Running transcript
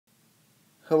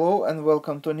Hello and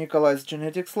welcome to Nikolay's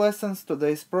genetics lessons.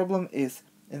 Today's problem is: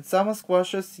 in some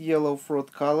squashes, yellow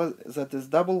fruit color, that is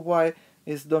double Y,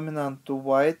 is dominant to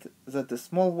white, that is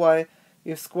small y.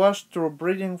 If squash true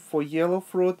breeding for yellow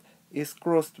fruit is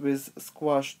crossed with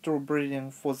squash true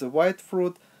breeding for the white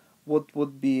fruit, what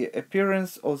would be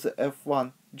appearance of the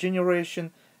F1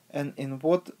 generation and in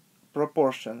what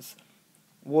proportions?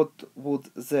 What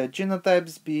would the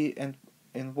genotypes be and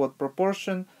in what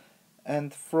proportion?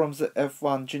 And from the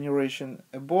F1 generation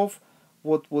above,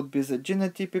 what would be the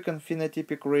genotypic and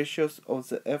phenotypic ratios of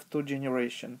the F2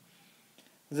 generation?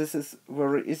 This is a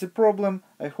very easy problem.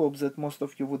 I hope that most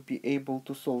of you would be able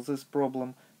to solve this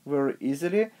problem very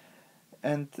easily.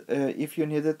 And if you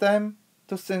need a time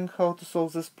to think how to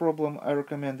solve this problem, I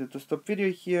recommend you to stop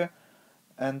video here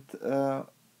and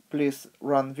please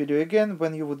run video again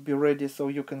when you would be ready, so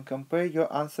you can compare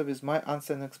your answer with my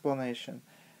answer and explanation.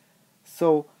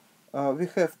 So we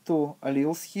have two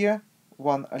alleles here.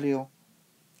 One allele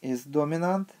is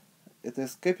dominant, it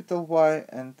is capital Y,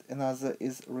 and another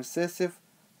is recessive,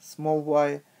 small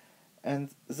y.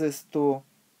 And these two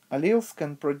alleles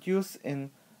can produce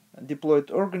in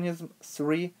diploid organism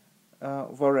three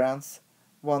variants.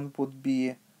 One would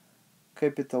be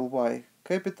capital Y,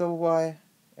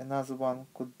 another one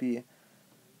could be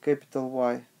capital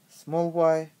Y, small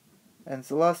y, and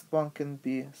the last one can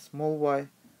be small y,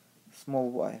 small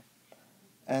y.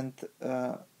 And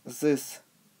these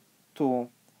two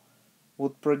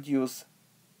would produce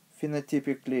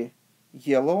phenotypically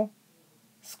yellow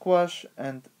squash,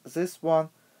 and this one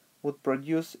would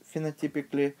produce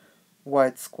phenotypically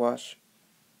white squash.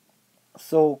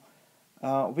 So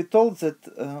we told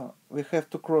that we have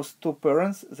to cross two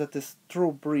parents, that is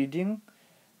true breeding,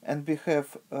 and we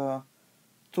have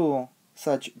two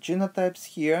such genotypes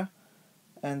here,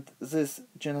 and this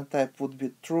genotype would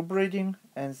be true breeding,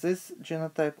 and this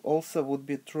genotype also would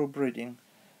be true breeding.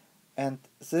 And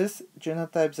this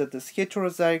genotype that is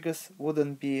heterozygous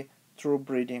wouldn't be true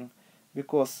breeding,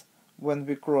 because when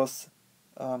we cross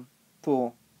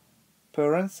two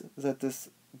parents, that is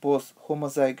both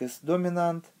homozygous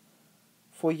dominant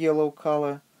for yellow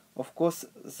color, of course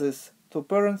these two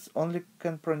parents only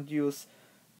can produce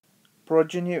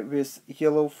progeny with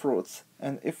yellow fruits.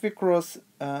 And if we cross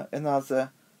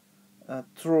another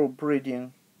true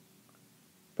breeding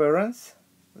parents,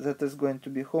 that is going to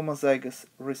be homozygous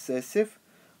recessive,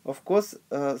 of course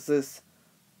this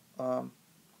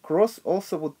cross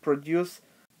also would produce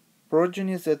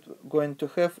progeny that going to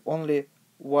have only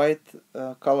white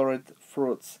colored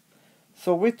fruits.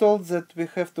 So we told that we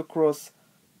have to cross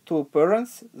two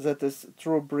parents, that is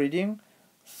true breeding,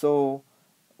 so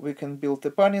we can build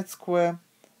a Punnett square,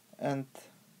 and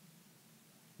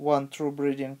one true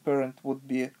breeding parent would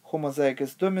be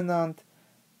homozygous dominant,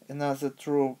 another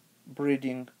true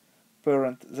breeding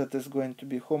parent that is going to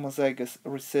be homozygous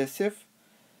recessive.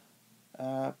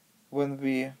 When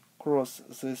we cross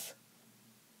these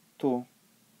two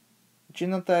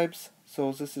genotypes,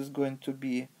 so this is going to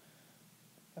be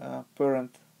a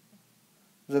parent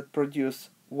that produce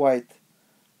white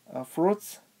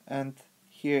fruits, and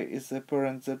here is a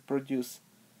parent that produce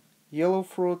yellow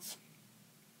fruits.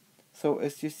 So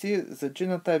as you see, the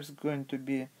genotype is going to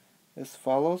be as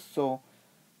follows. So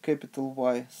capital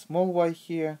Y, small y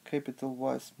here, capital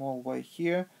Y, small y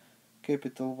here,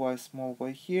 capital Y, small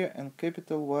y here, and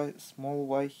capital Y, small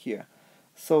y here.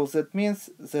 So that means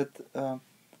that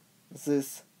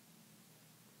this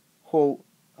whole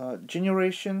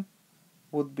generation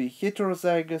would be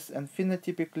heterozygous and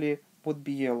phenotypically would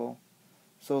be yellow.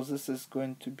 So this is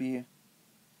going to be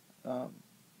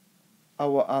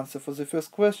our answer for the first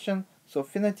question. So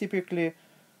phenotypically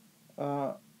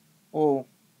all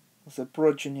the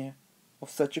progeny of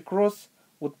such a cross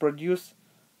would produce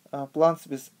plants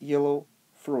with yellow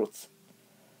fruits.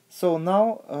 So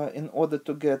now in order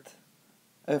to get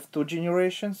F2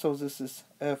 generation, so this is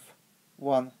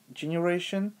F1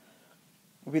 generation,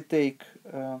 we take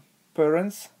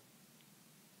parents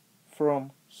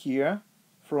from here,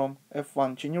 from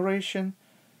F1 generation,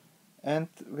 and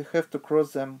we have to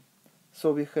cross them.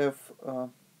 So we have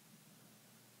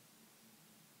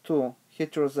two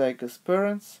heterozygous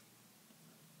parents.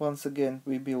 Once again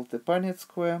we build a Punnett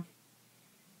square,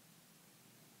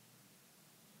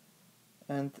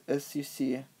 and as you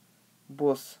see,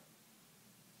 both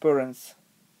parents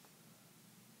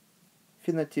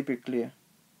phenotypically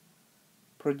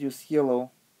produce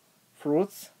yellow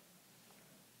fruits,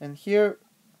 and here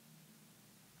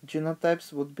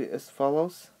genotypes would be as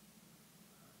follows.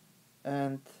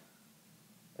 And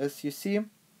as you see,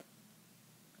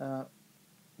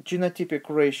 genotypic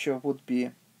ratio would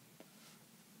be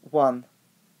 1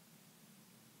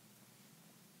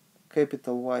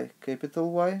 capital Y,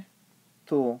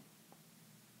 to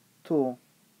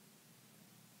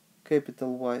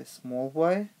capital Y, small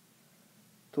y,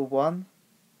 to 1,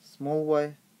 small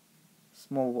y,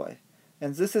 small y.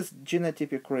 And this is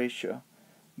genotypic ratio.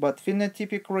 But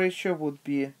phenotypic ratio would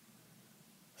be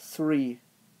 3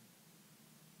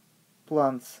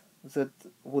 plants that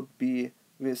would be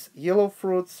with yellow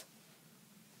fruits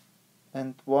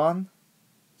and 1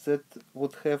 that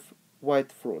would have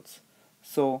white fruits.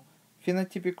 So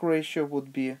phenotypic ratio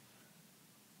would be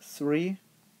 3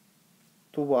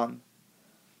 to 1.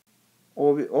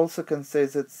 Or we also can say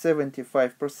that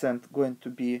 75% going to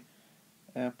be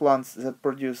plants that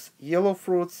produce yellow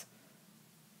fruits,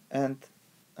 and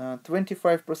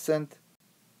 25%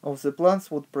 of the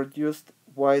plants would produce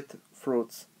white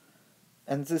fruits.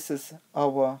 And this is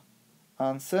our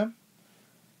answer.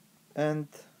 And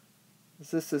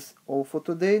this is all for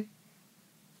today.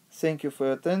 Thank you for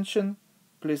your attention.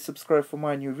 Please subscribe for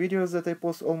my new videos that I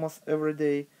post almost every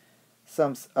day.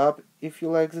 Thumbs up if you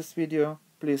like this video.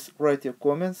 Please write your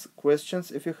comments,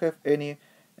 questions if you have any,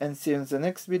 and see you in the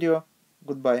next video.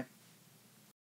 Goodbye.